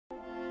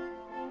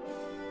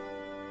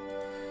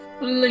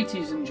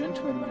Ladies and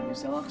gentlemen, my name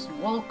is Alex,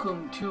 and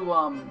welcome to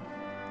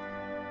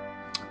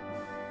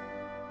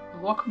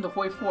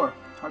Hoi 4,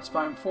 Hearts of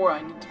Iron 4.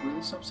 I need to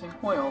really stop saying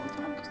Hoi all the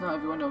time, because not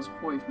everyone knows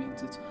Hoi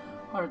means. It's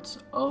Hearts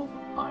of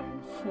Iron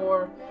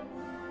 4,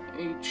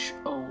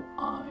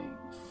 H-O-I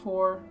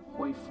 4,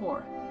 Hoi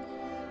 4.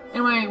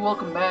 Anyway,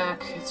 welcome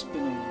back. It's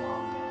been a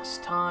long-ass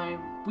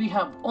time. We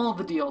have all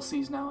the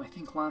DLCs now. I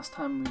think last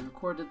time we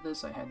recorded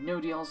this, I had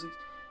no DLCs.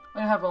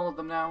 I have all of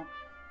them now.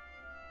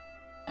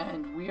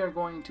 And we are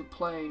going to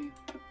play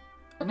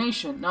a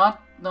nation.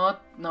 Not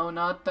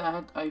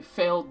that. I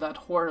failed that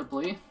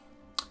horribly.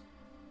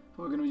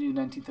 We're going to do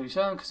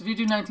 1937, because if you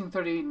do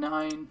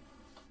 1939,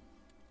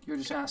 you're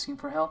just asking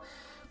for hell.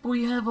 But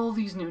we have all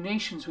these new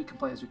nations we can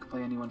play as. We can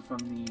play anyone from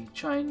the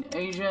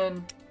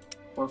Asian,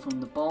 or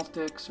from the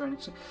Baltics, or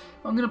anything.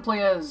 I'm going to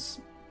play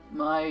as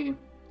my...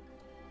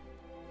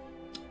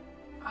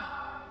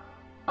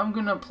 I'm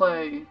going to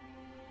play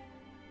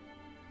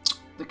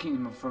the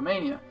Kingdom of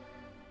Romania.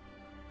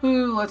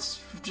 Who,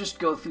 let's just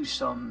go through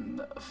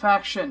some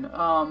faction.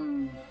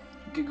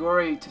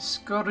 Grigori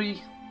Tskuri,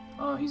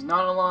 he's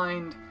not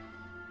aligned.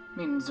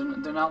 Means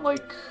they're not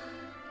like,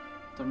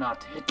 they're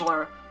not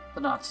Hitler,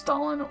 they're not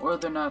Stalin, or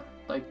they're not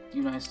like the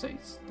United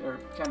States. They're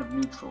kind of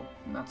neutral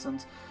in that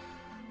sense.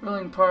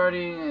 Ruling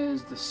party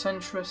is the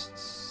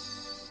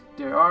centrists.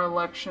 There are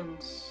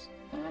elections,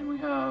 and we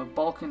have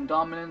Balkan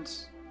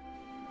dominance,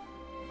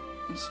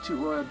 institute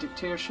royal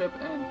dictatorship,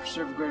 and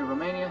preserve Greater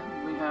Romania.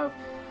 We have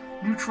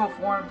neutral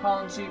foreign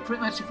policy.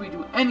 Pretty much if we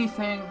do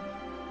anything,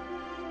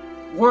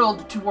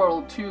 World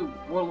War II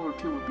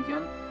would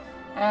begin.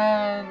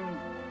 And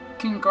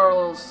King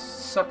Carlos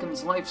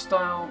II's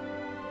lifestyle.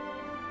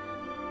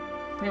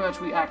 Pretty much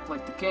we act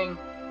like the king.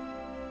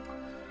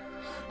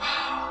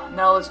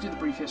 Now let's do the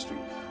brief history.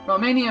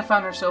 Romania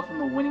found herself on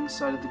the winning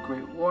side of the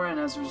Great War, and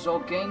as a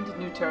result gained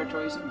new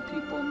territories and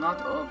people, not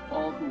of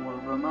all who were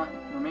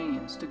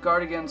Romanians, to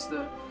guard against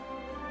the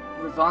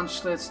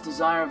revanchless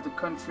desire of the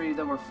country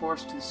that were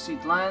forced to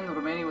cede land.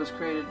 Romania was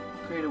create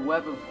a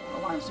web of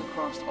alliances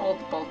across all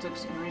the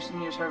Baltics. In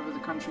recent years, however, the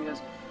country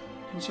has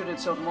considered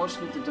itself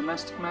mostly with the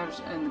domestic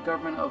matters, and the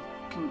government of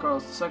King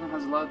Carlos II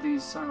has allowed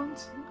these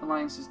silent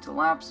alliances to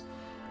lapse.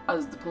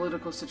 As the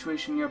political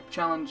situation in Europe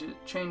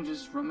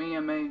changes,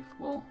 Romania may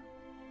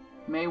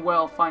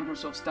well find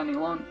herself standing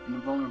alone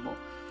and vulnerable.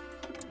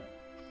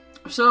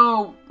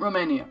 So,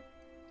 Romania.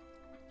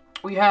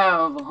 We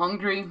have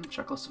Hungary,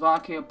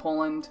 Czechoslovakia,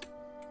 Poland.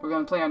 We're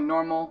going to play on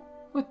normal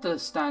with the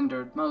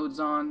standard modes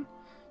on.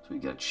 So we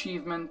get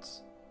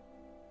achievements.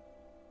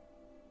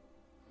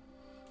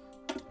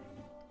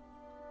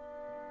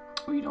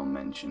 We don't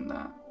mention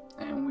that.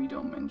 And we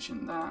don't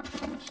mention that.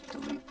 Let's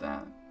delete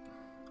that.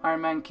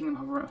 Iron Man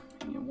Kingdom of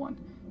Romania 1.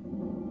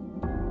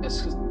 It's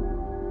because...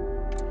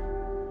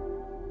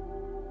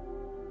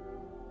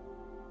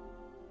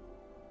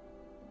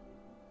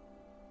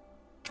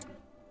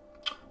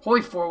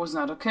 Hoi 4 was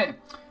not okay.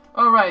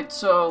 Alright,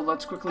 so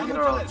let's quickly get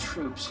our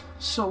troops.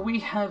 So we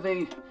have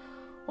a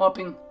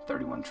whopping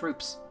 31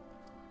 troops.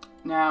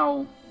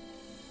 Now,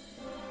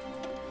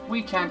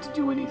 we can't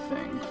do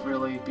anything,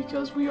 really,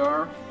 because we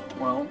are,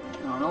 well,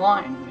 on a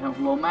line. We have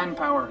low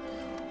manpower.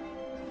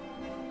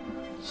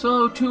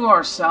 So, to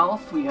our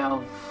south, we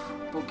have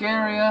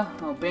Bulgaria,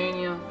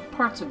 Albania,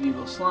 parts of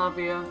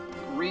Yugoslavia,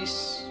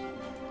 Greece,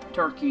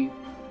 Turkey,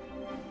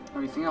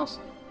 everything else.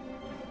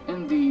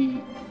 In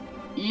the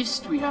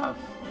east, we have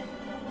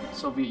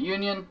Soviet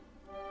Union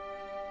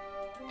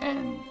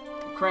and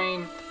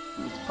Ukraine,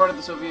 which is part of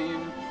the Soviet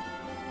Union.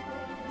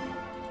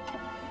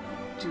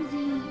 To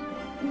the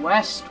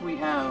west, we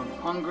have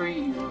Hungary,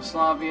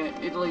 Yugoslavia,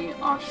 Italy,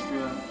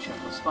 Austria,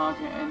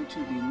 Czechoslovakia, and to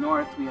the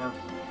north, we have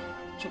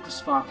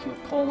Czechoslovakia,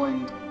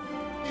 Poland,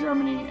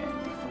 Germany, and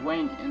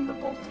Lithuania in the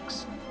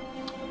Baltics.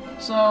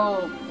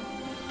 So,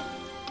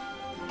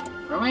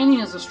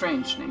 Romania is a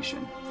strange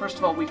nation. First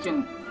of all, we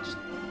can just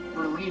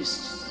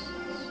release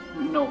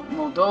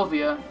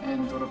Moldova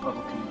and the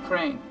Republic of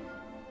Ukraine.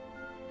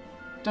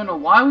 Don't know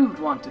why we would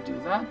want to do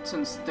that,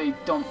 since they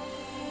don't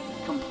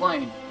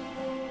complain.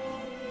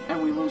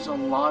 And we lose a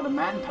lot of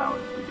manpower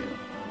if we do.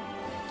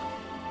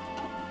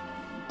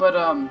 But,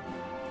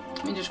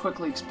 let me just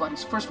quickly explain.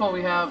 So first of all,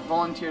 we have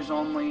volunteers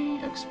only,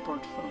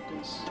 export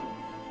focus,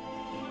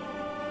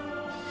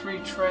 free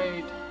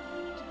trade,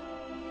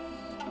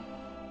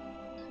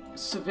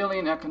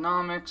 civilian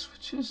economics,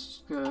 which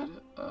is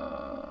good,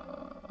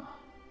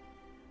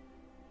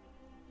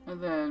 and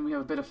then we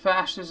have a bit of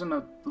fascism,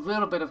 a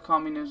little bit of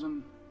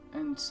communism,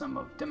 and some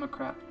of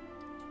Democrat.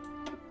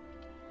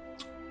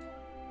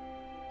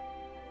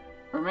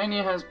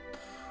 Romania has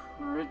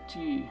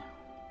pretty...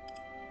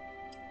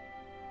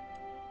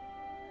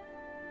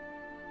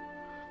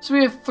 So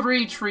we have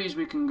 3 trees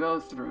we can go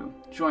through.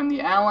 Join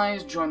the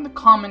Allies, join the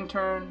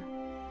Comintern,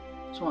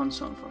 so on and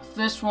so forth.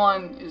 This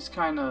one is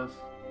kind of...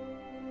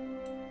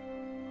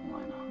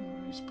 Line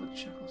Hungary, split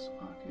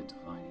Czechoslovakia,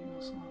 divide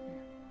Yugoslavia.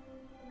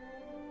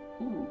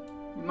 Ooh,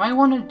 we might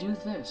want to do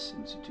this.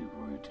 Institute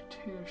royal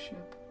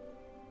dictatorship.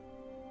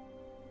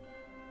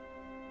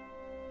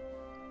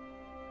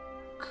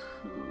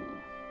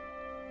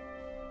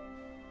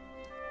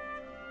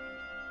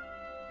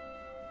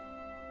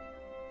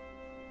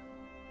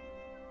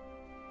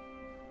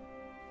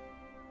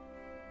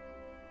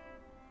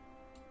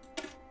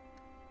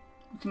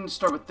 can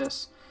start with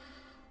this.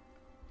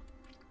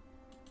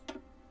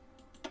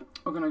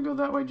 We're gonna go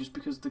that way just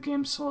because the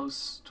game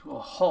slows to a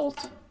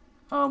halt.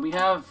 We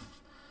have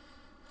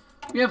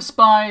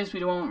spies. We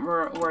don't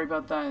worry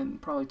about that in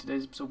probably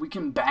today's episode. We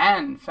can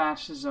ban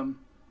fascism.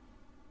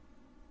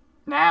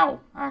 Now,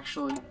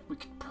 actually, we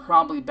could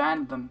probably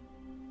ban them.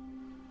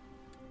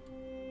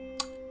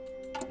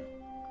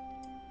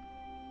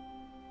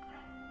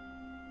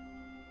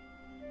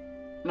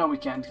 No, we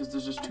can't because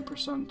there's just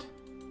 2%.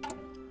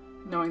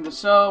 Knowing the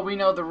so, we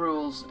know the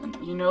rules, and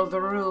you know the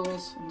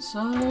rules, and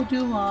so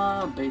do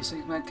I.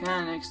 Basic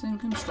mechanics and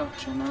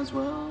construction, as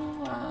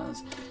well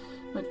as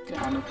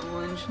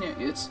mechanical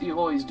engineering. You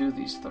always do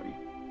these 3,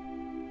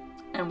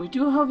 and we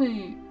do have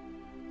a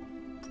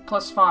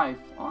 +5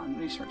 on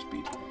research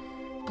speed.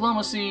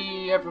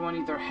 Diplomacy. Everyone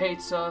either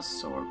hates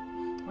us or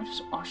why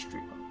does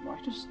Austria? Why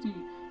does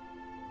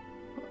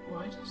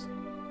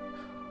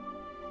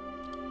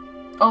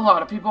a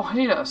lot of people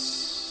hate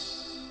us?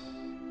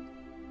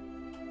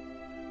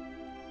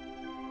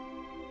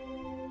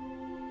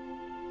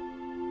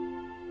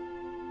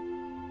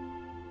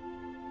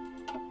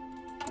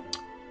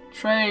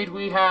 Trade,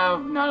 we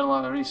have not a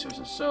lot of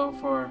resources. So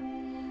for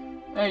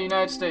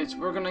United States,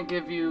 we're gonna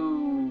give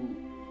you,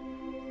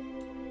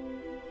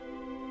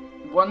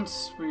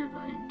 once we're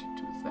going to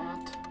do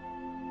that,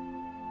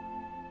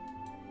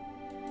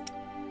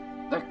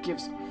 that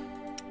gives, I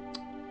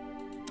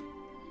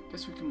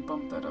guess we can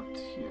bump that up to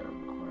here.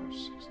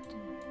 Requires 16.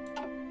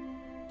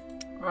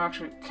 Or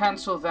actually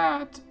cancel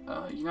that.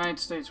 United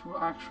States will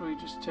actually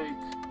just take,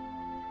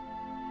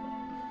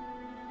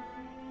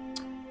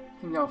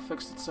 I think that'll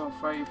fix itself,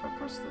 right, if I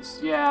press this.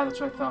 Yeah, that's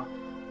what I thought.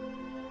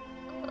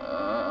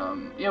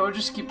 Yeah, we'll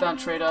just keep that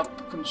trade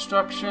up.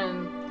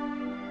 Construction.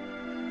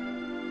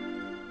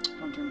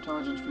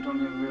 Counterintelligence, we don't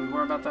need to really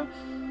worry about that.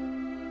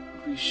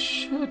 What we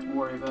should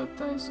worry about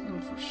that is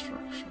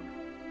infrastructure.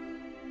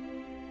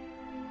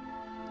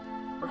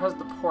 Or has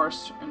the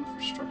poorest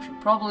infrastructure?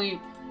 Probably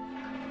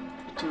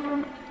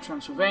to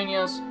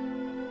Transylvania's.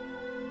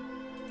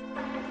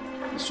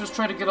 Let's just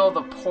try to get all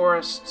the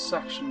poorest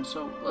sections.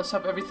 So let's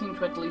have everything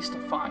to at least a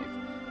 5.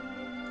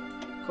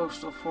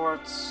 Coastal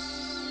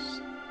forts.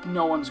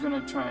 No one's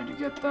gonna try to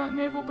get that.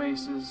 Naval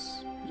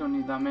bases. We don't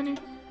need that many.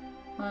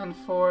 Land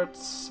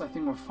forts. I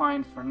think we're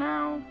fine for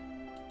now.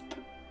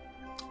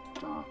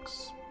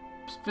 Docks.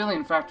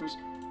 Civilian factories.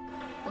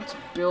 Let's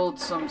build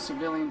some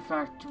civilian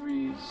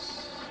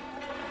factories.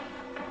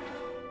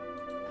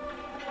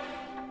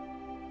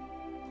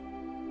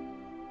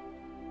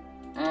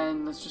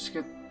 And let's just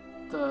get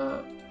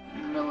the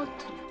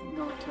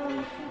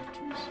military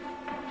factories.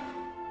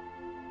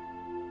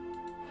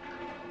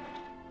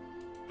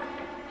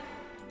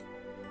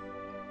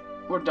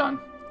 We're done.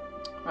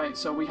 Alright,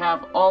 so we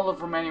have all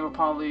of Romania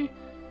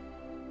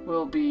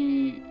will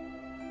be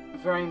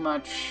very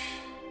much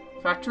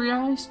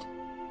factoryized,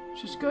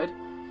 which is good.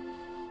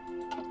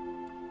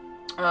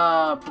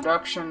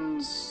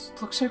 Productions,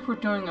 looks like we're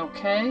doing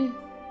okay,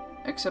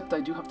 except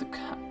I do have to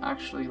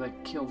actually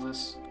like kill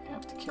this. I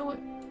have to kill it.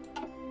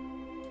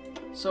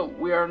 So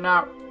we are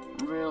not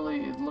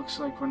really, it looks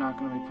like we're not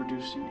going to be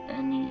producing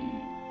any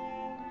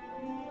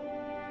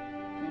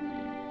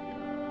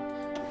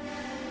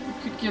we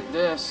could get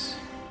this,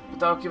 but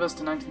that'll give us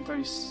the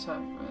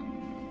 1937.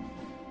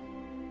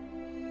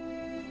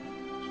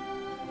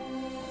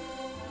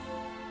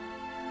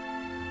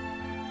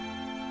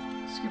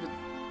 Let's give it,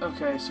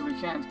 okay, so we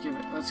can't give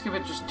it, let's give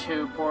it just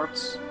 2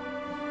 ports,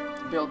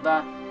 build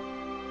that.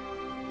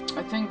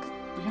 I think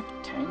we have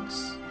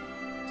tanks.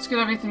 Let's get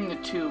everything to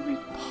 2 if we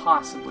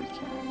possibly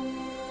can.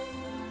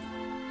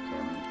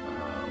 Okay,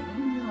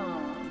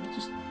 let me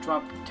just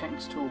drop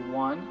tanks to a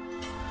 1.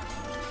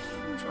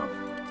 And drop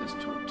this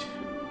to a 2.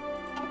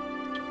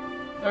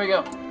 There we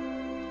go.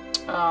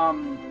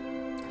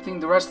 I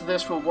think the rest of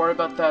this, we'll worry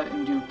about that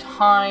in due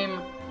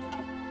time.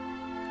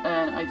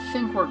 And I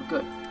think we're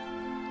good.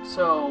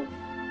 So,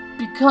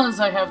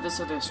 because I have this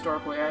at a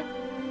historical AI,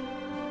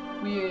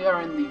 we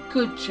are in the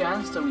good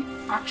chance that we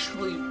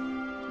actually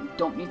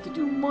don't need to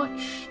do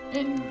much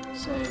and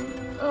say,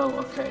 oh,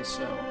 okay,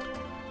 so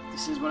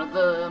this is one of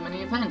the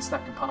many events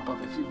that can pop up.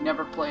 If you've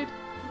never played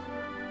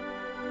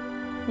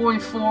Boy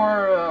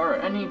 4 or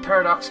any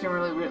Paradox game,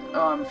 really, if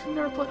you've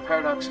never played a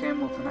Paradox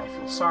game, well, then I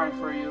feel sorry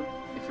for you.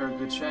 If you're a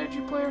good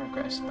strategy player,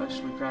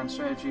 especially Grand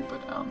Strategy,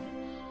 but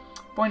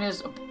point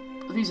is,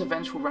 these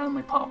events will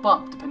randomly pop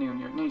up depending on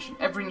your nation.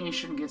 Every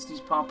nation gets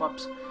these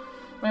pop-ups.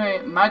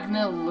 Anyway,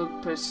 Magna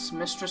Lupus,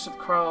 mistress of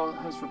Karl,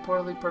 has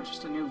reportedly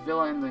purchased a new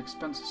villa in the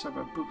expensive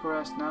suburb of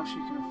Bucharest. Now she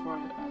can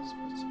afford it as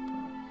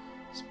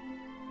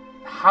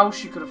how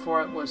she could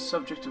afford it was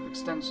subject of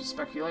extensive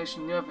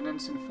speculation. New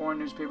evidence in foreign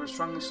newspapers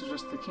strongly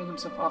suggests the king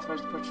himself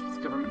authorized the purchase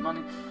with government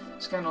money.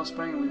 Scandal is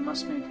spreading, and we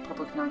must make a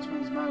public announcement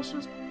of this matter as soon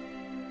as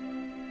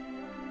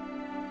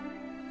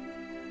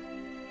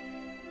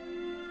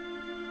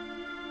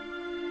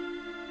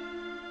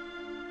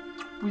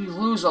we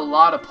lose a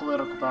lot of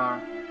political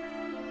power.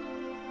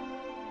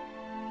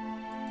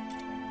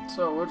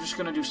 So we're just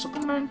going to do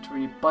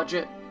supplementary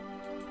budget.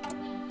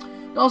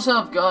 You also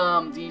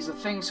have these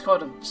things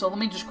called. So let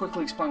me just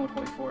quickly explain what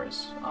Hoi 4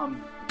 is.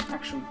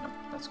 Actually, no,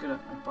 that's good. I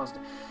paused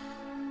it.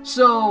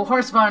 So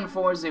Hearts of Iron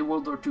 4 is a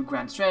World War II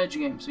grand strategy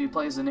game. So you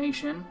play as a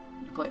nation.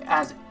 You play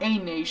as a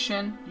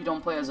nation. You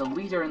don't play as a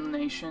leader in the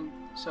nation.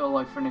 So,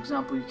 like for an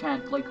example, you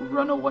can't like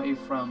run away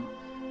from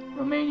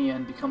Romania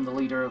and become the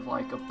leader of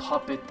like a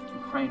puppet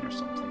Ukraine or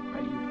something,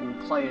 right? You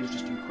will play as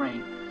just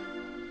Ukraine.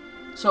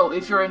 So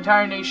if your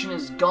entire nation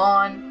is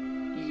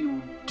gone,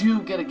 you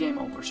do get a game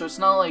over. So it's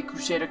not like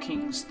Crusader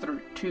Kings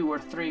 2 or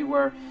 3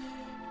 where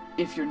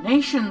if your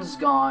nation's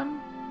gone,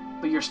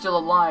 but you're still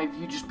alive,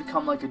 you just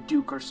become like a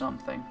duke or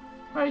something,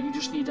 right? You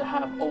just need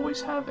to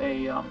always have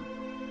a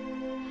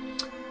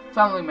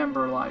family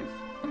member alive,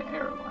 an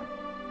heir alive.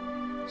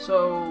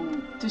 So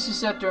this is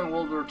set during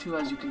World War II,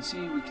 as you can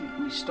see.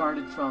 We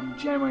started from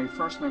January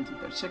 1st,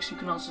 1936. You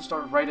can also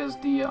start right as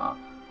the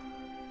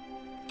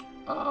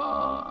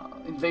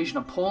invasion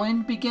of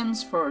Poland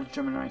begins for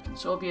German, American,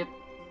 Soviet.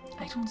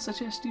 I don't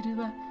suggest you do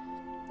that.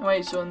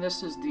 Anyway, so and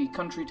this is the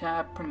country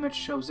tab. Pretty much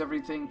shows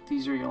everything.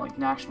 These are your like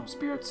national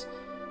spirits.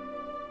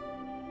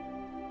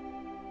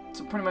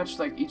 So pretty much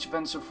like each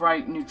event's of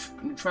right,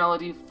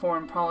 neutrality,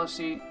 foreign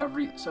policy,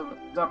 so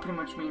that pretty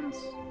much means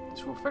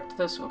this will affect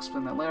this. We'll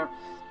explain that later.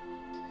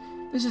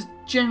 This is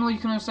generally, you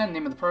can understand the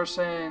name of the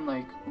person,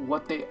 like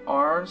what they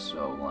are.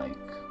 So like,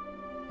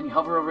 and you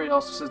hover over it, it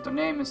also says their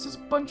name. It says a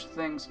bunch of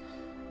things.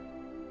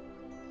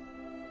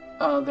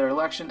 Their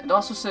election. It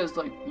also says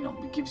like, you know,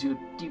 it gives you a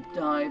deep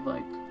dive,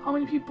 like how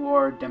many people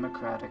are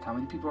democratic, how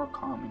many people are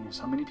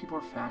communist, how many people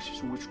are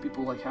fascist, and which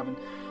people like haven't.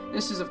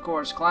 This is of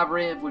course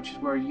collaborative, which is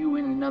where you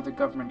and another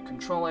government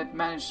control it.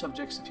 Manage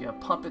subjects if you have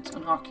puppets.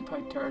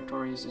 Unoccupied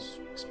territories is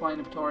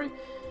explanatory.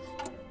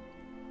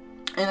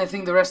 And I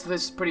think the rest of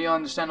this is pretty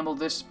understandable.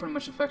 This pretty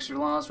much affects your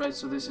laws, right?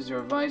 So this is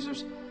your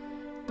advisors.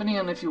 Depending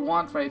on if you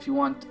want, right? If you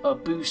want a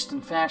boost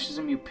in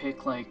fascism, you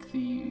pick like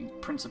the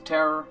Prince of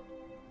Terror.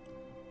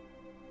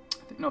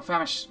 No,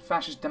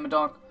 fascist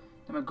demagogue.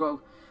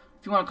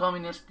 If you want a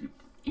communist,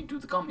 you do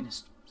the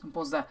communist.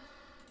 Simple as that.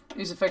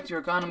 These affect your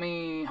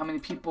economy, how many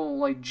people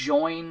like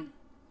join,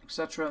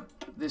 etc.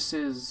 This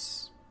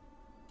is,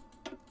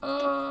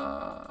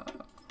 well,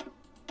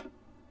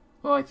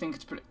 I think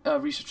it's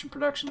research and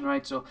production,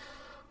 right? So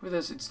with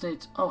this, it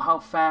states, oh, how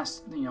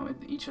fast, you know,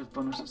 each has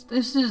bonuses.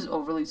 This is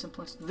overly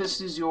simplistic. This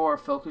is your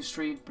focus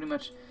tree, pretty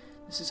much.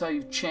 This is how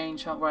you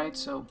change, right?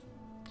 So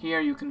here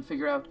you can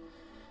figure out.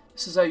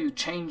 This is how you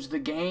change the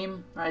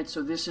game, right?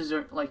 So this is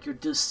like your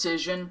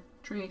decision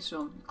tree.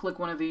 So you click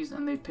one of these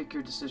and they pick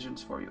your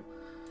decisions for you.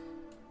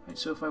 Right,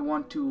 so if I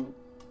want to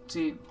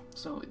see,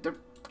 so they're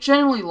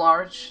generally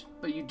large,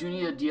 but you do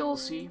need a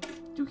DLC.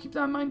 Do keep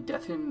that in mind.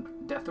 Death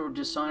or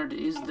Dishonored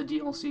is the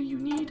DLC you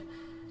need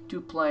to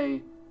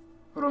play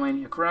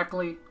Romania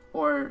correctly.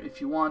 Or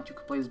if you want, you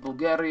could play as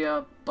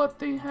Bulgaria, but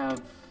they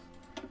have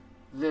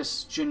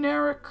this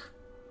generic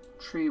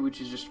tree, which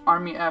is just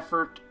army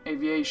effort,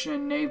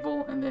 aviation,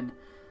 naval, and then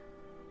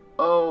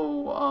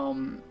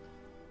who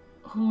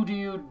do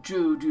you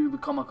do? Do you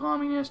become a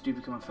communist? Do you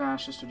become a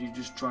fascist? Or do you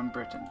just join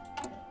Britain?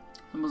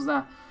 What was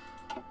that?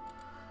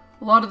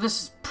 A lot of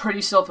this is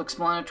pretty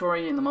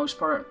self-explanatory in the most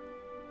part.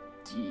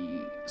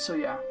 So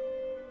yeah,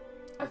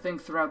 I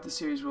think throughout the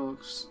series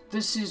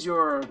this is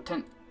your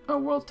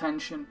world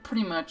tension,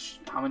 pretty much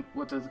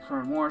what are the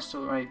current wars.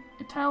 So right,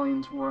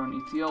 Italians war on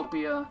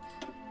Ethiopia.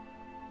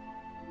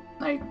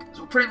 Like,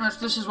 so pretty much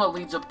this is what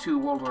leads up to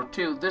World War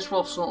II. This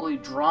will slowly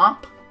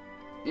drop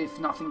if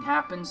nothing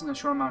happens in a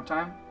short amount of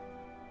time.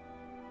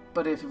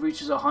 But if it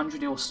reaches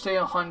 100, it will stay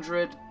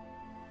 100.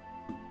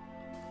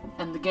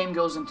 And the game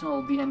goes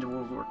until the end of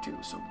World War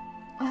II. So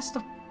it lasts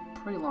a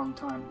pretty long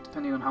time,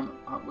 depending on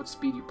what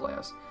speed you play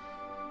as.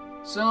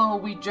 So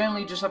we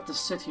generally just have to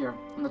sit here.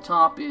 On the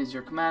top is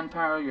your command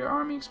power, your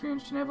army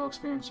experience, your naval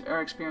experience, your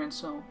air experience.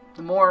 So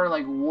the more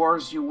like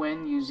wars you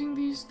win using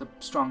these, the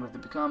stronger they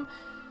become.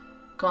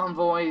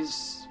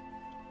 Convoys,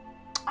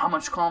 how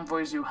much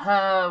convoys you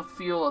have,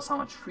 fuel is how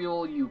much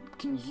fuel you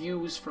can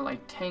use for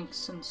like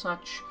tanks and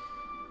such.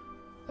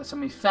 That's how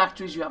many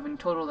factories you have in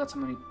total, that's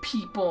how many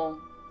people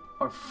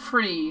are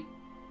free.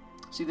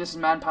 See, this is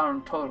manpower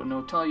in total, and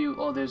it'll tell you,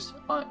 oh, there's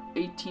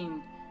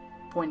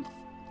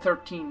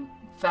 18.13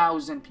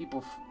 thousand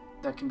people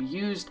that can be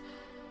used,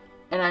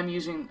 and I'm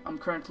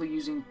currently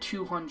using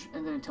 200,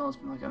 and then it tells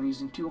me like I'm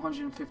using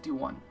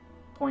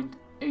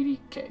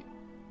 251.80k.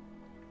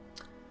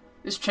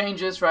 This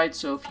changes, right?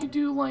 So if you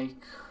do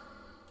like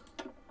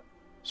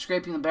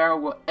scraping the barrel,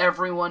 where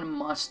everyone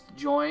must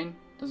join,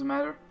 doesn't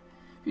matter.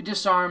 If you're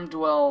disarmed,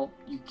 well,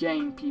 you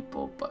gain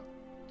people, but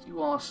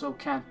you also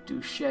can't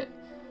do shit.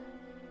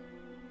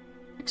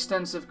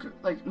 Extensive,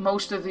 like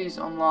most of these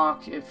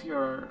unlock if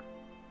you're,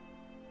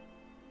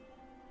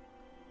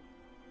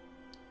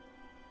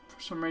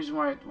 for some reason,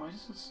 why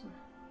does this,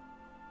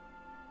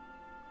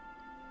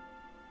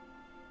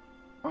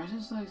 why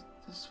does like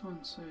this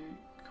one say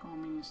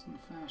communist and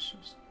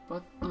fascist?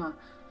 But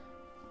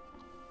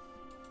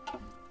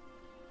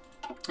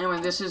anyway,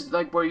 this is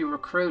like where you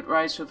recruit,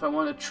 right? So if I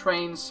want to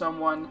train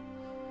someone,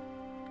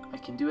 I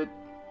can do it.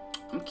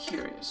 I'm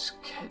curious.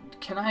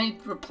 Can I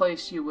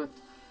replace you with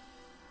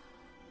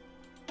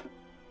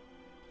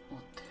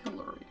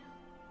artillery?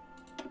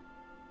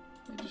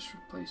 I just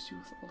replace you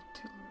with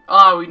artillery.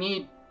 Ah,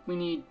 we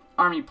need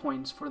army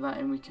points for that,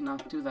 and we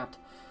cannot do that.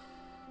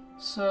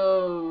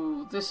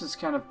 So this is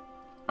kind of,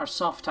 our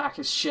soft attack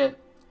is shit.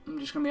 I'm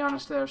just gonna be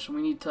honest there. So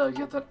we need to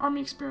get that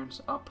army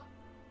experience up.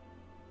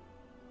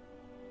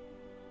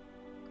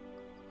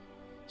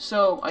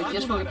 So I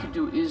guess what we could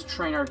do is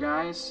train our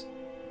guys.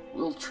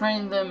 We'll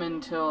train them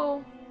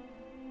until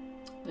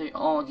they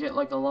all get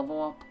like a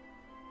level up.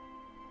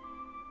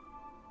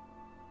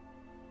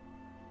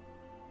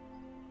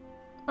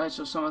 Alright,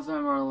 so some of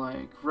them are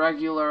like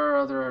regular,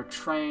 other are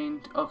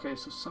trained. Okay,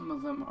 so some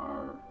of them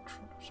are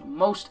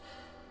most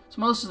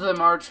of them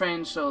are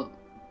trained, so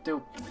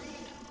they'll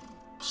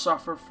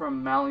suffer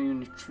from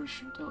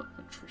malnutrition.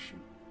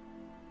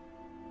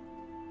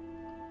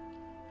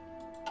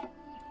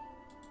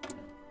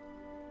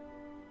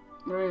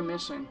 What are we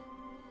missing?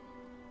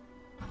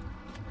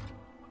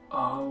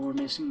 Oh, we're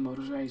missing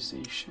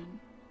motorization.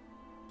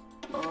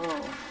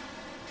 Oh.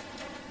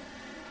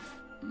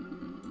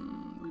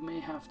 We may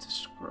have to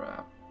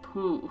scrap.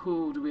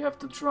 Who do we have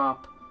to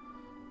drop?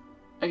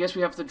 I guess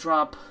we have to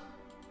drop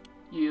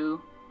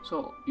you.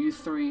 So, you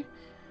three.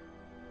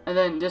 And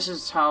then this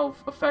is how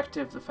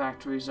effective the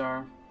factories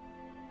are.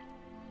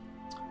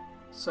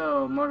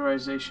 So,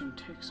 motorization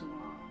takes a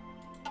while.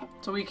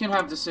 So we can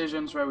have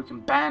decisions, right? We can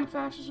ban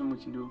fascism, we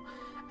can do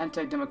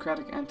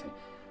anti-democratic,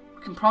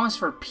 we can promise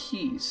for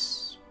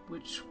peace,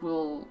 which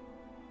will...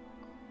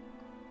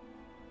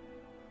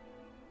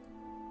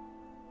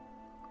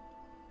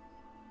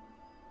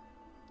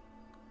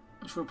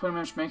 which will pretty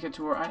much make it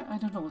to where, I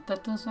don't know what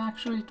that does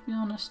actually, to be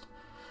honest.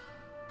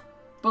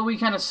 But we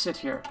kind of sit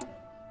here.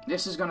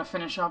 This is going to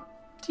finish up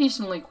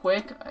decently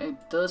quick.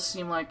 It does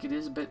seem like it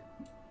is a bit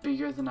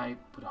bigger than I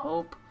would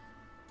hope.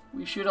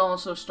 We should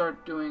also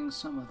start doing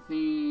some of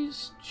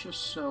these,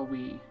 just so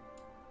we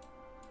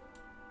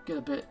get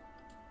a bit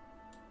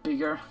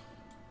bigger.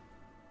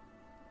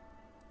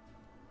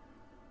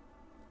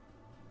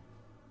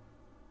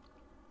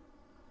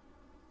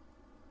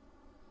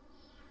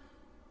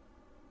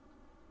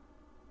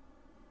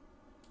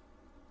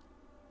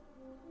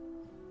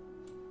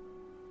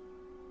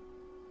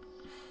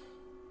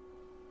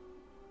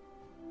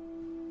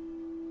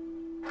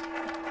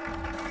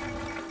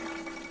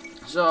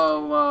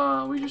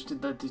 So, we just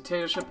did the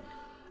dictatorship,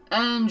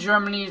 and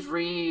Germany's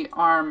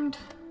rearmed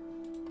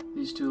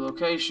these two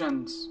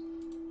locations.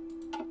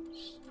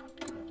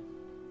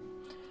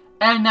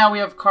 And now we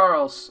have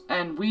Karls,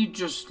 and we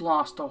just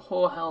lost a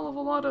whole hell of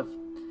a lot of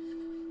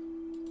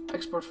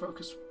export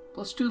focus.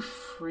 Let's do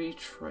free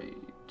trade.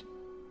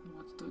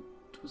 What's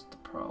the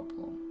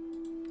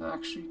problem? That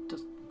actually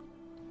does...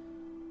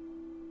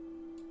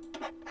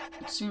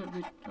 it seems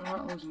we're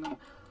not losing them.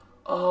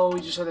 Oh, we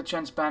just had a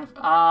chance to ban...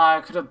 ah,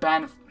 I could have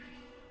banned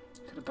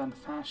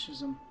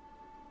fascism.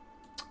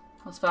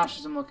 How's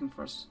fascism looking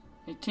for us?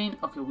 18?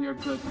 Okay, we are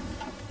good.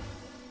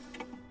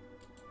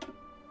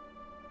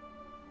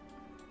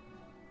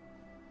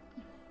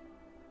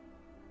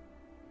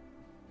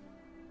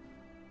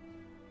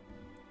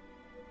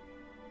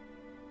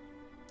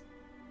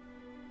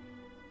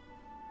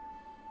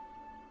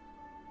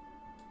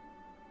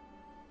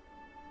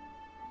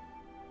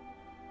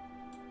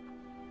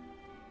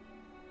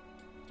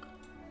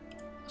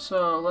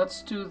 So,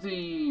 let's do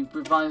the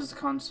revised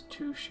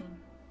constitution.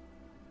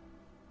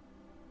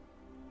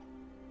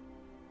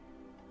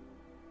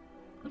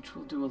 Which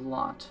will do a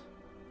lot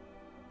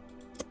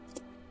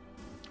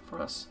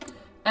for us.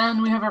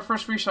 And we have our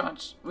first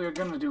reshots. We are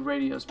going to do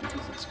radios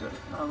because it's good.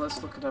 Now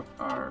let's look at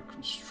our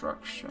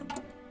construction.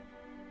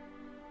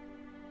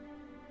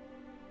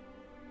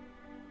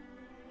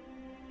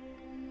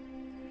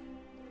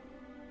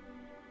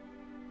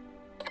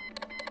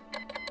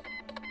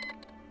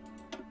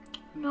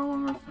 No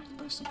longer affected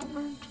by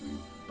supplementary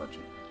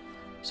budget.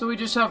 So we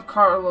just have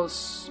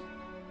Carlos,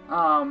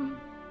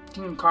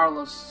 King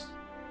Carlos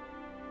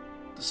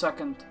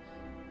II,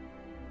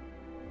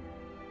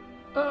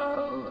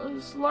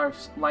 his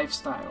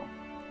lifestyle.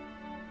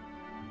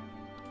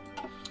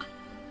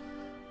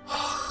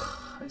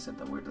 I said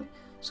that weirdly.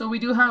 So we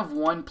do have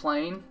one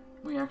plane.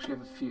 We actually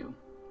have a few.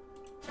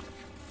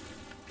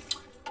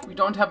 We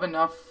don't have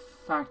enough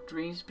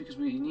factories because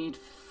we need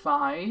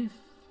 5.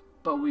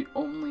 But we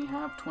only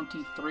have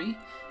 23,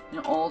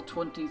 and all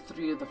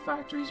 23 of the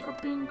factories are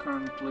being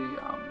currently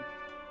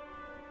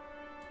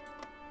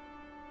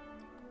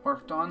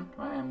worked on.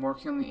 Right? I'm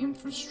working on the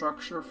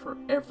infrastructure for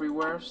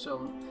everywhere,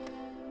 so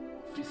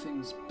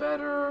everything's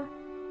better.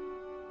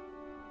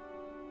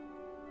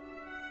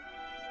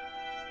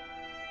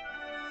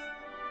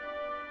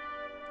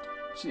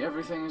 See,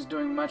 everything is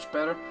doing much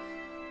better.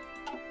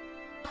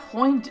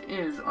 Point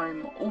is,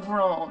 I'm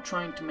overall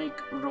trying to make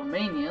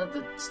Romania,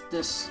 that's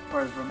this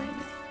part of Romania,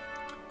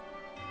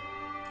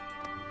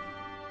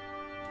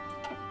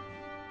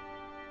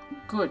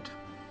 good.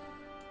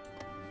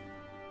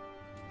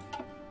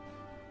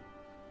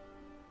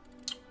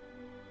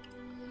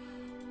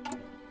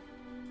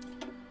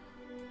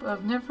 But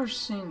I've never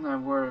seen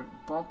that word.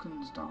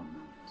 Balkans dominance.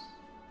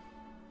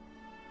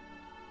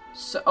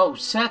 Oh,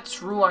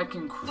 sets rule I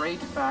can create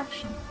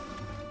faction.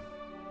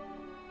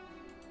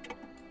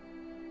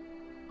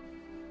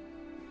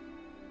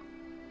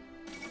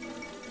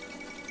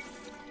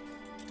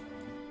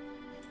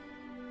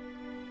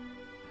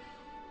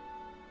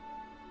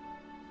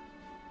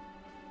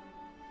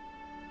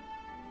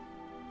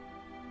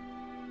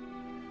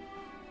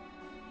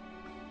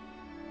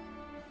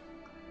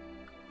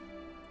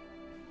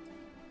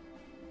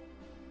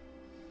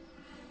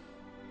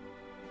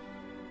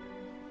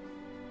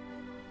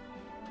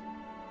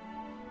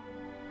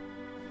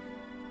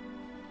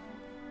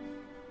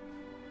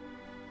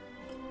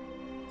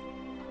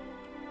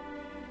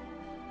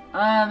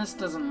 This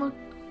doesn't look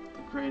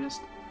the greatest.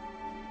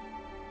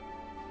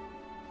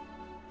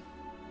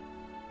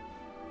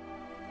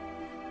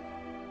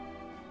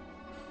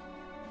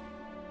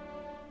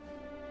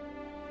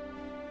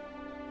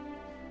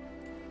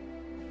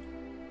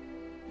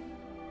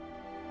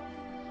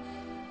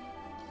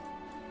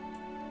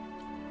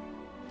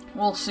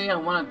 We'll see. I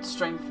want to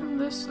strengthen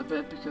this a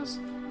bit because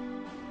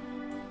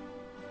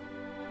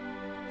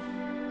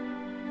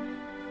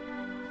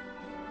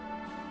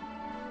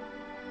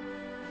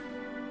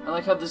I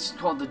like how this is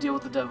called the deal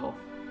with the devil.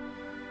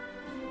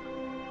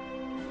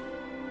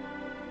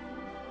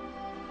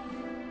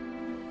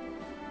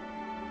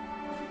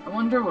 I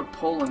wonder what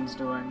Poland's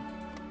doing.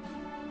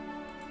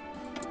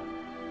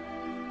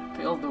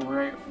 Failed the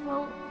right.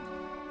 Well.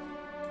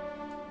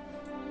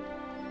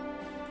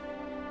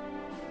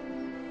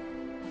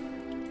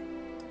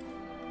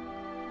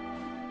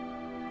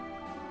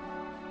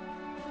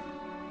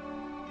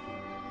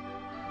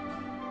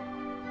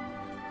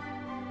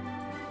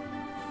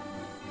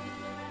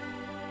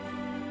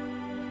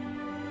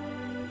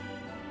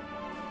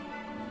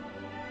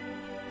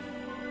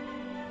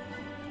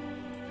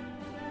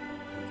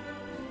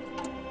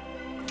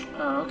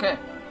 Okay.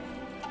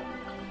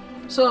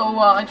 So,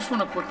 I just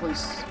want to quickly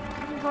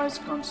revise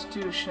the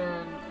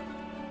Constitution.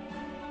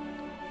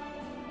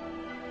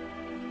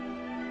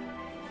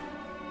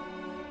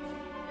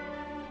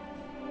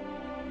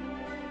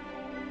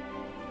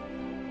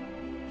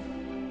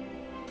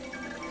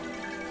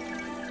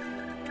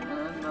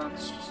 And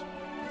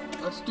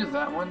let's do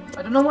that one.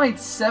 I don't know why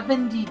it's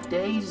 70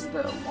 days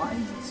though. Why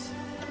is it?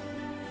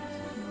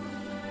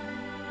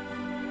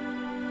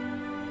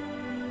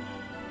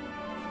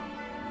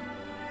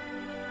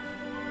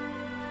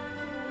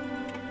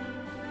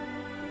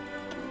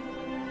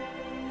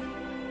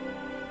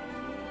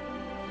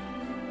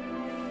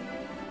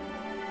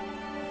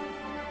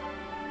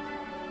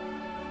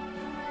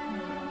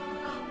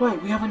 Wait,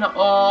 we have enough.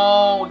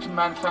 Oh, we can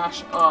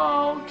manufacture.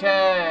 Oh,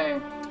 okay.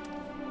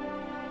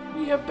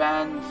 We have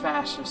banned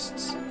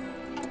fascists.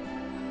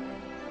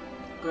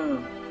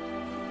 Boom.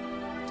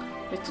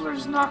 Hitler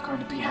is not going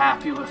to be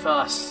happy with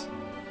us.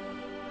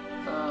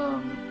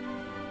 I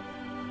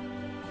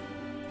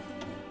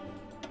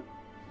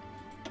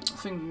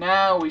think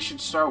now we should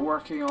start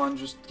working on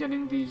just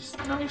getting these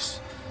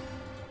nice,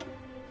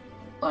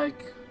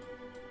 like,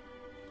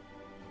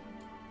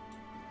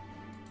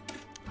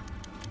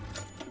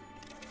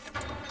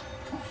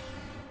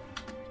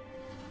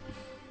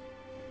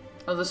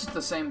 oh, this is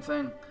the same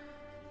thing.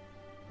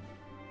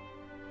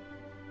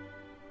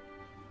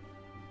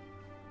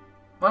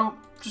 Well,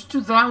 just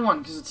do that one,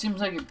 because it seems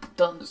like it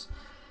does.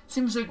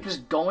 Seems like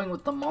just going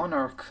with the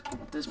monarch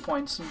at this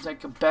point seems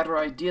like a better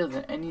idea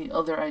than any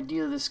other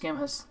idea this game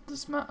has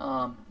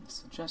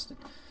suggested.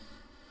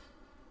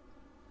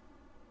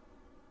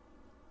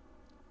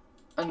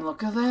 And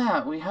look at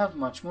that, we have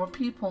much more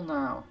people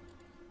now.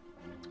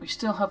 We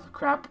still have a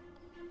crap.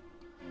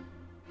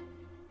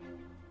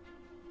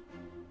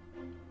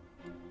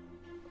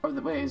 Or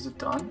the wait, is it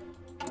done?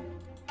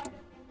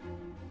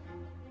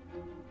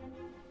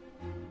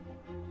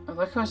 I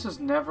like how it says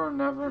never,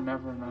 never,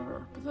 never,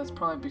 never, but that's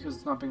probably because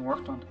it's not being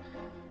worked on.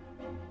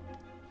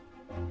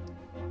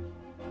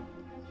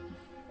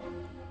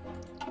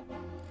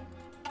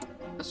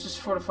 Let's just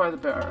fortify the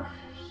barriers.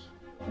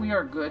 We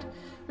are good. The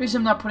reason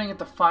I'm not putting it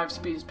to 5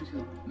 speed is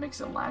because it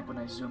makes it lag when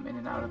I zoom in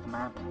and out of the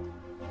map.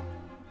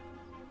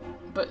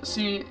 But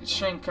see,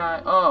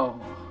 Shanghai.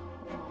 Oh,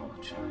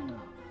 China.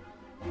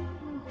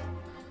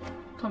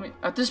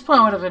 At this point,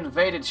 I would have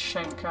invaded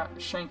I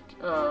would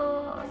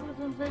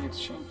have invaded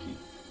Shanky.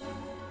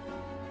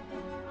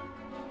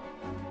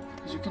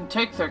 Because you can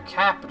take their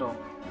capital.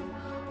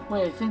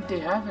 Wait, I think they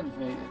have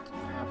invaded.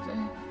 Have they?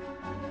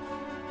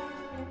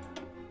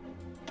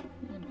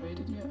 You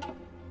invaded yet?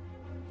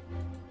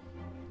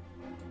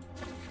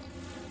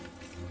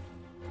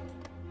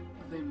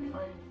 They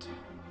might.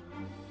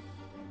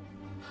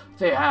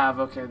 They have,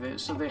 okay,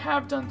 so they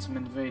have done some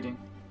invading.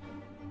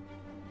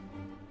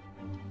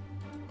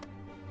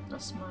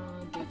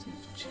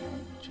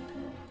 Japan.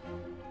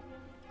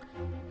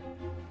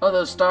 Oh,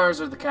 those stars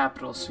are the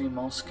capitals. See,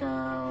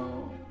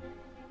 Moscow,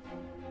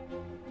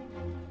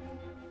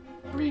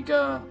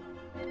 Riga.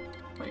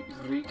 Wait,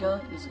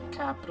 Riga is a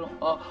capital.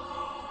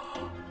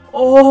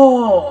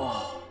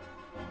 Oh,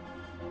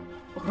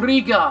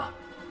 Riga.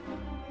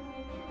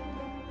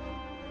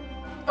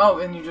 Oh,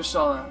 and you just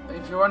saw that.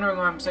 If you're wondering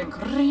why I'm saying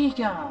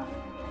Riga.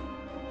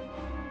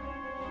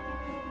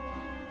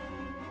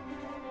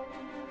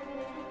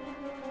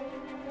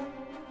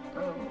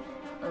 Oh,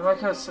 I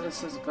like how it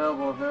says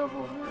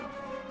available.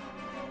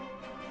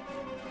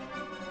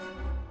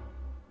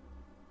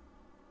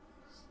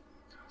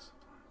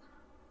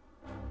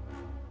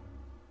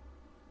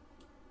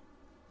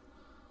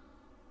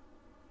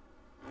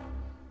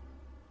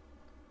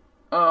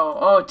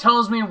 Oh, it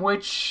tells me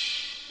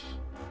which...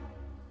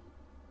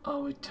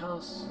 Oh, it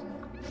tells...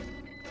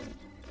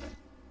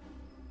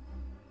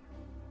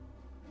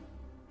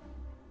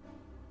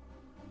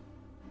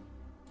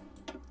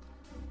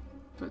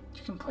 But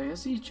you can play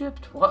as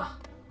Egypt? What?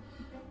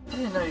 I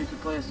didn't know you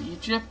could play as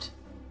Egypt.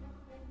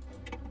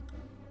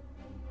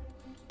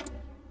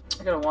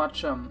 I gotta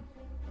watch, No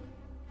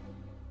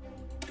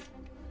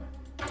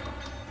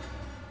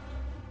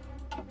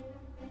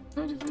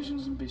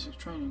divisions in basic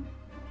training.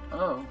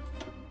 Oh.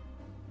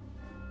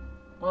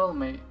 Well,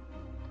 mate.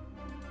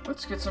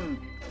 Let's get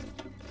some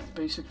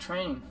basic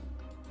training.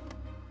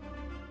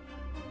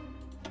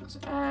 Let's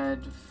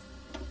add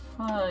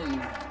 5.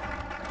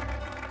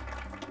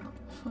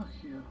 Fuck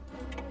you.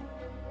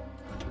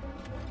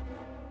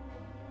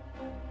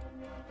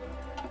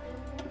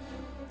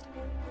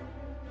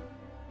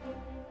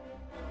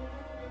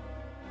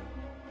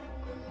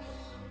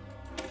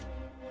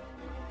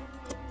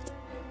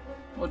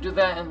 We'll do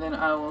that and then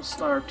I will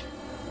start.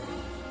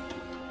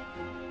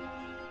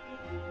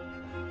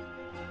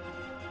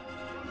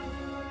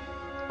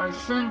 I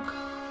think...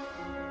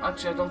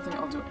 Actually, I don't think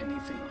I'll do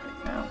anything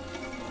right now.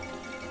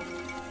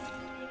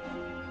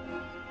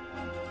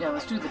 Yeah,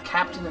 let's do the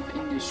Captain of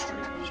Industry,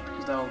 just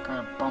because that will kind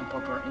of bump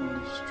up our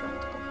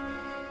indestructible.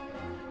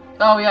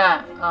 Oh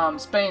yeah,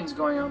 Spain's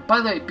going on.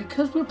 By the way,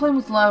 because we're playing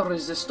with La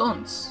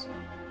Resistance.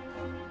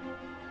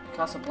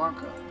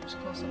 Casablanca. Where's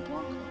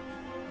Casablanca?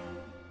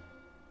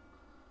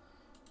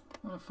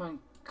 I want to find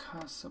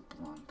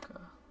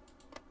Casablanca.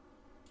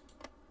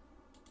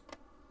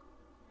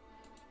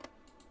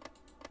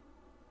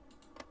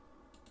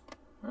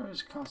 Where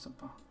is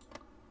Casablanca?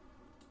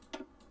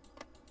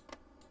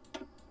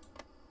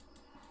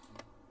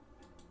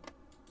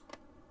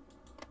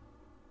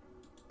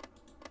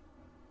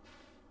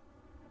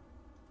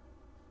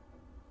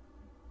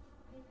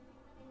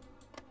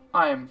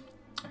 I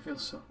feel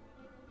so.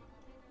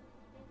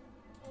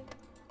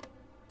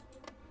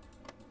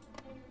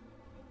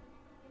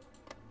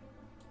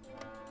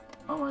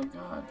 Oh my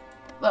god.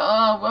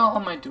 Well, I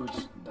might do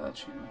that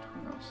achievement.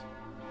 Who knows?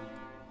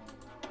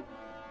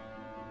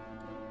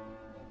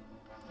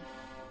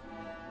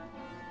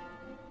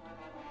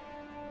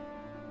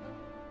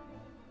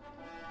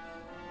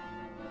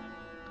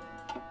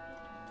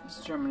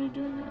 What's Germany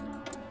doing right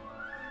now?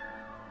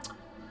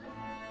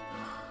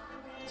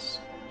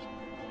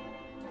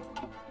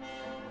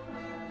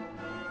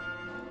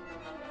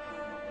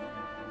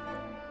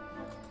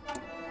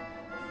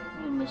 What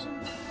are we missing?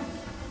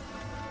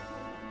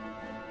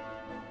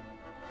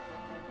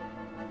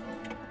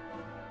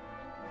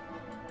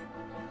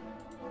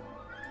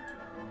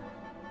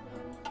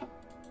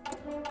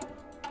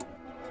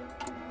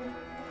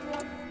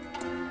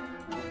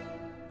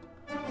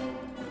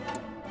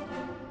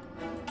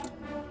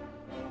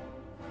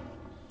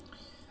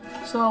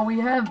 So we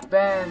have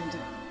banned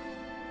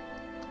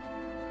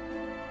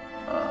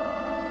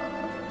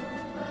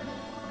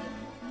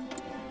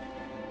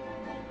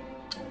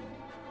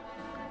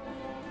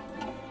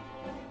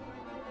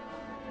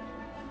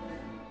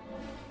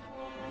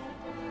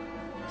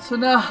so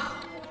now,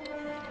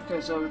 okay,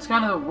 so it's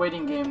kind of a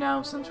waiting game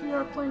now since we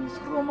are playing with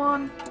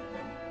Roman.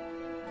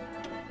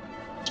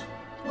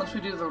 Once we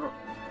do the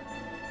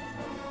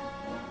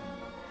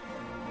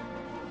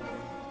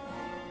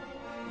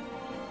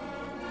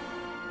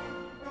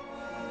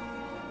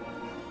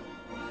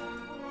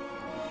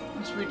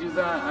Once we do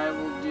that, I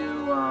will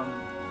do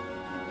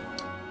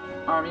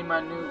army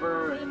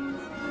maneuver and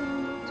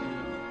we'll do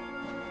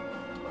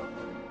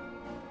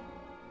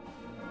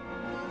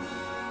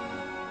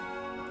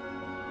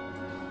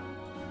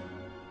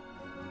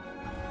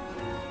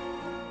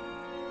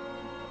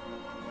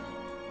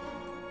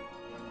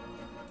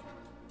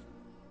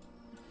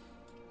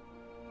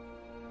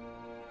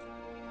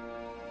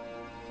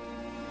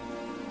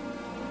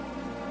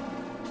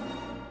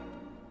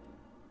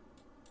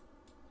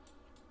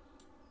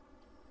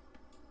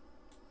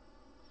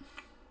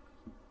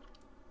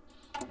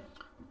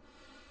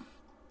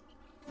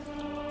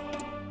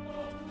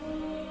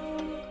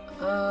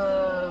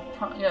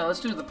yeah, let's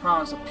do the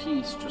promise of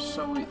peace, just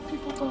so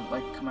people don't,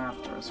 like, come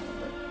after us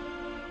with it.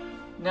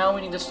 Now we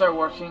need to start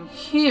working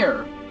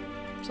here.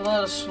 So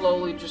let us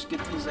slowly just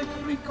get these, like,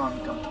 recon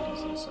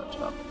companies and such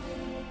up.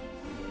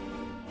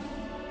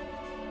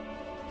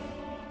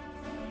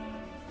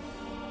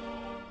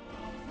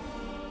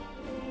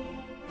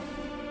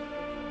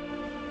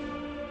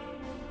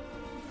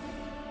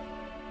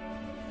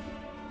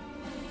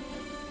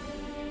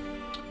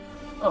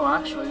 Oh,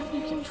 actually,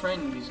 you can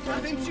train these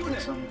guys and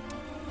get some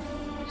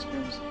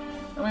experience.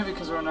 And maybe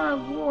because we're not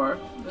at war,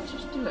 let's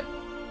just do it.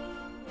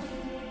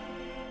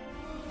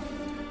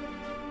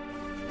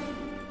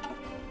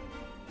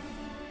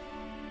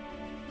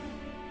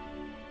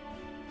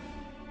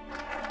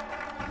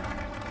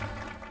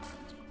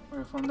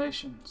 Warrior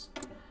foundations.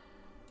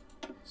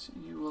 So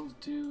you will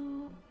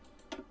do.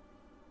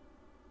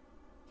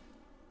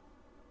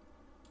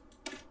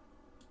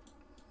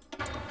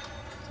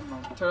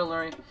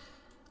 Artillery.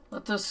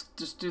 Let us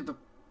just do the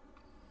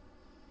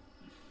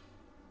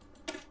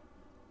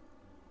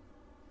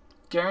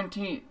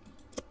guaranteed.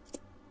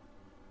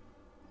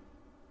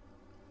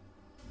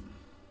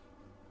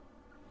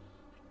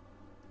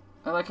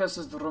 I like how it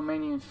says the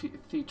Romanian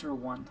Theater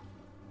 1.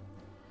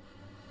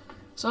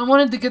 So I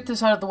wanted to get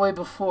this out of the way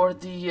before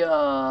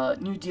the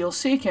new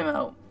DLC came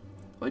out,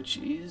 which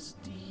is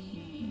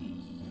the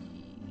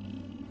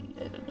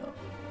I don't know.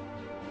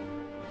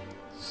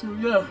 So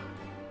yeah.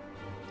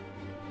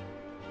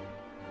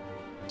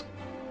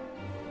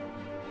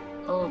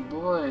 Oh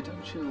boy,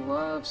 don't you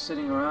love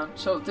sitting around?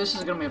 So this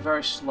is going to be a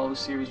very slow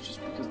series just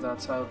because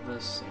that's how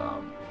this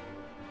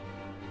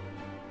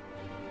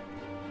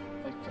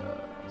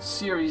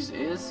series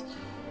is.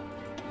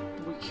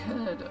 We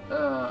could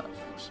oh.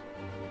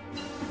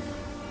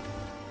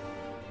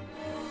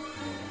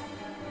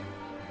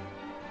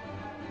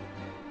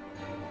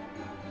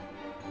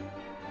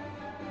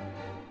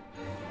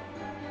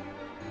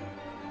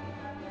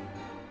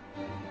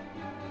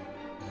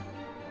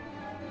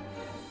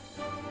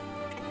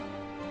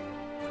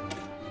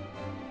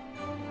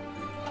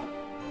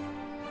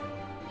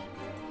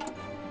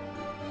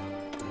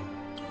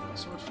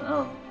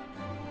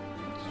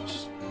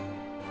 Just,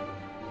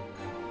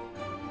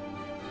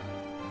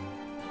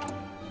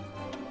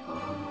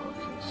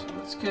 okay, so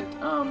let's get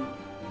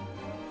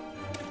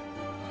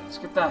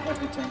that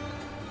heavy tank.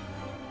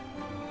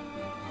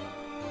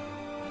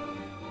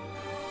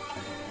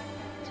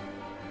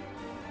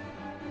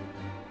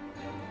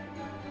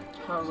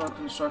 How's our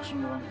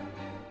construction going?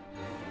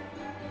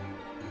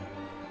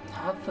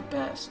 Not the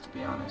best, to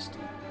be honest.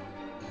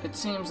 It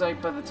seems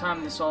like by the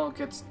time this all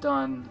gets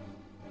done,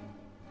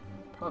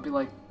 probably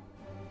like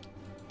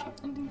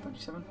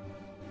 1937,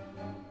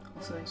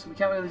 I'll say. So we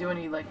can't really do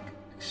any like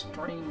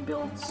extreme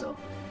builds, so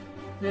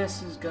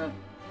this is gonna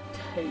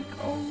take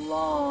a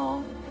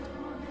long time.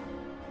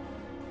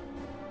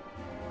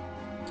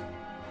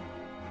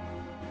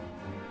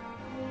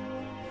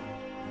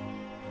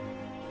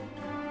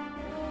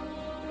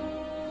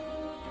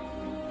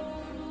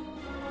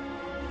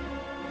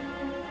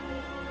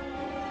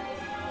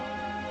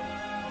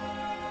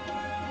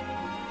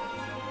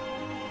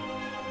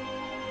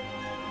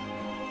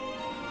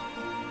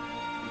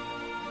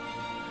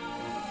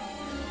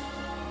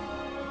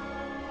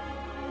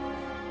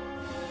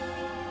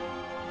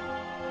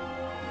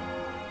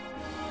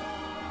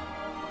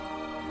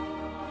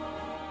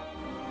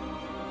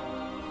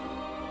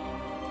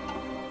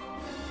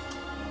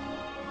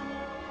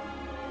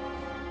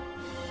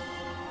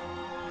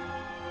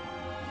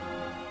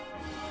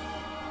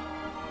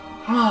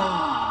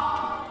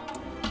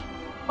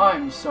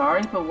 I'm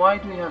sorry, but why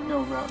do we have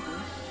no routers?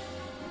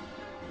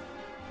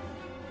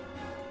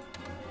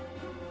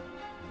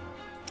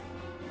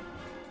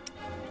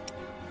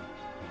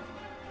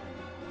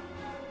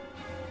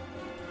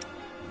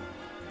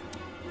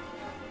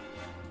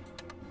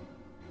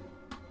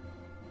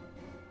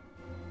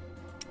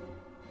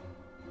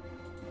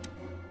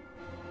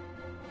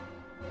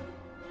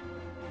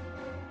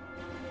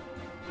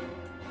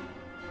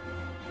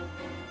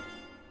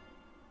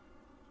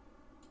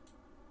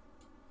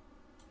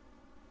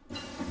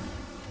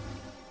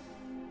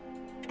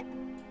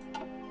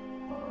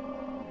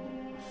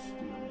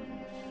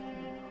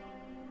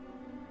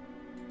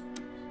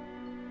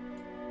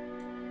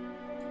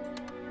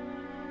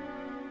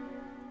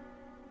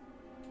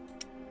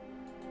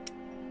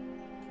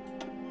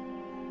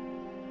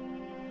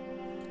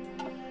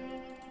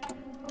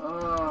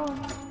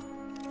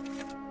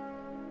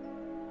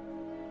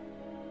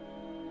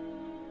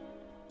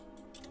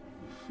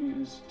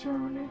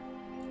 Germany.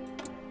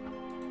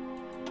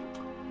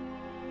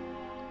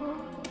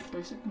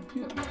 Basic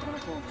computer.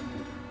 Mechanical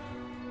computer.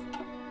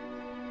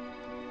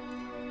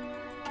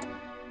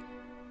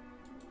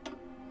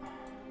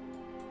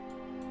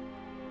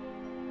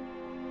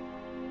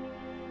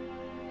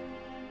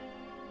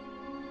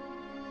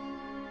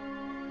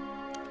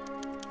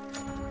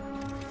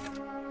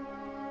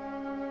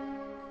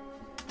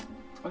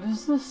 What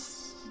is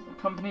this?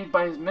 Accompanied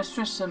by his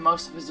mistress and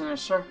most of his inner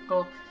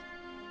circle,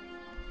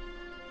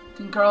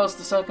 King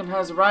Carlos II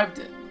has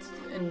arrived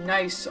in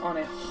Nice on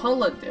a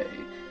holiday,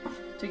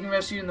 taking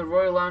refuge in the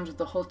royal lounge of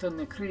the Hotel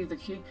Necri, the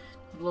key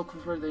of the local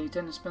where they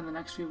intend to spend the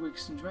next few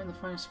weeks enjoying the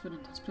finest food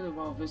and hospitality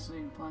while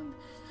visiting planned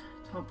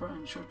top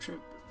and short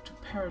trip to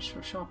Paris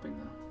for shopping.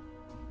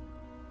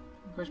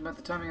 Though, question about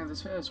the timing of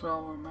this as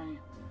well, or money.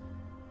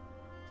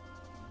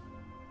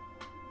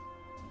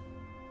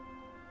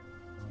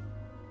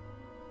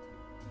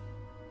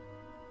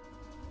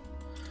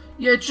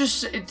 Yeah,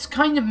 it's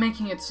kind of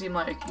making it seem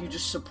like you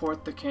just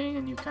support the king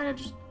and you kind of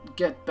just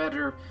get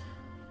better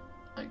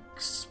like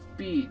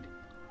speed.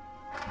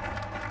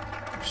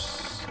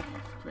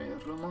 Great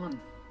Roman.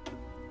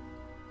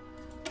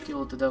 Deal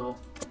with the devil.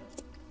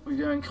 We're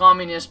going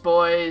communist,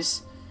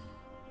 boys.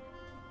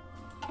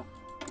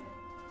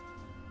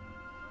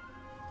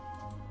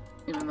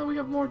 Even though we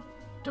have more.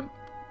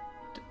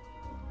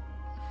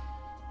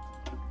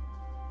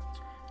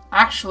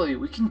 Actually,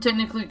 we can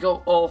technically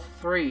go all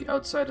three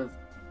outside of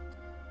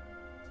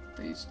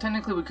these.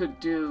 Technically, we could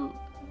do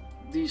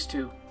these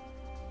two.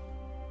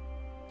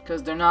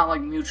 Because they're not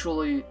like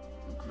mutually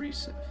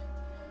aggressive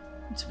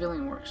in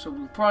civilian work. So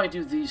we'll probably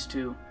do these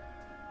two.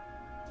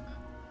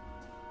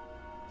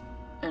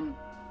 And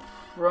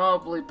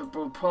probably, but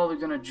we're probably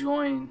going to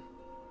join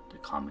the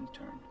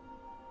Comintern.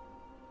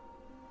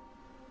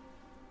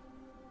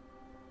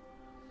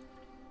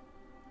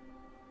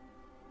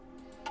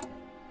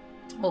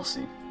 We'll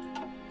see.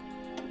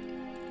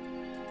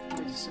 Made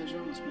a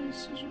decision. Let's make a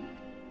decision.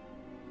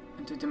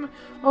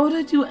 Why would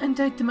I do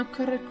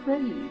anti-democratic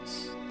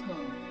raids?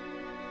 Oh.